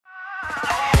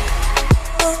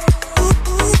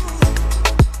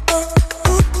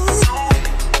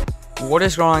What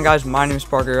is going on, guys? My name is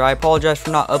Parker. I apologize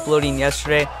for not uploading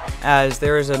yesterday, as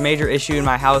there was a major issue in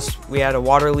my house. We had a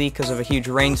water leak because of a huge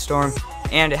rainstorm,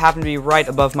 and it happened to be right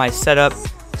above my setup,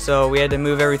 so we had to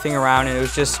move everything around, and it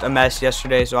was just a mess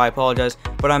yesterday, so I apologize.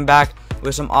 But I'm back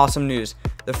with some awesome news.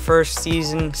 The first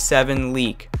Season 7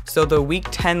 leak. So the Week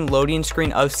 10 loading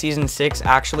screen of Season 6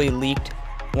 actually leaked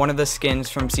one of the skins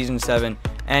from Season 7,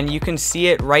 and you can see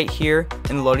it right here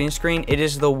in the loading screen. It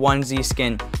is the onesie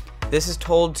skin. This is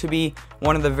told to be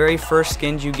one of the very first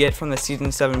skins you get from the Season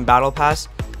 7 Battle Pass,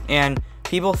 and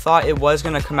people thought it was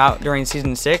going to come out during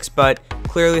Season 6, but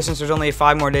clearly, since there's only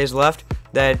 5 more days left,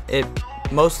 that it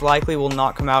most likely will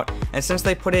not come out. And since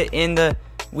they put it in the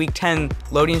Week 10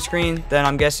 loading screen, then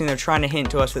I'm guessing they're trying to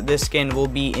hint to us that this skin will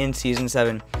be in Season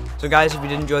 7. So guys, if you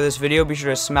did enjoy this video, be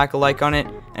sure to smack a like on it,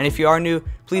 and if you are new,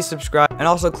 please subscribe, and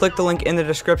also click the link in the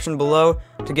description below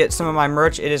to get some of my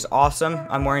merch. It is awesome.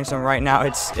 I'm wearing some right now.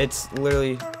 It's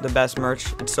literally the best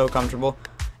merch. It's so comfortable.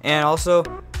 And also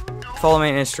follow me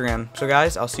on Instagram. So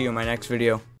guys, I'll see you in my next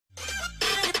video.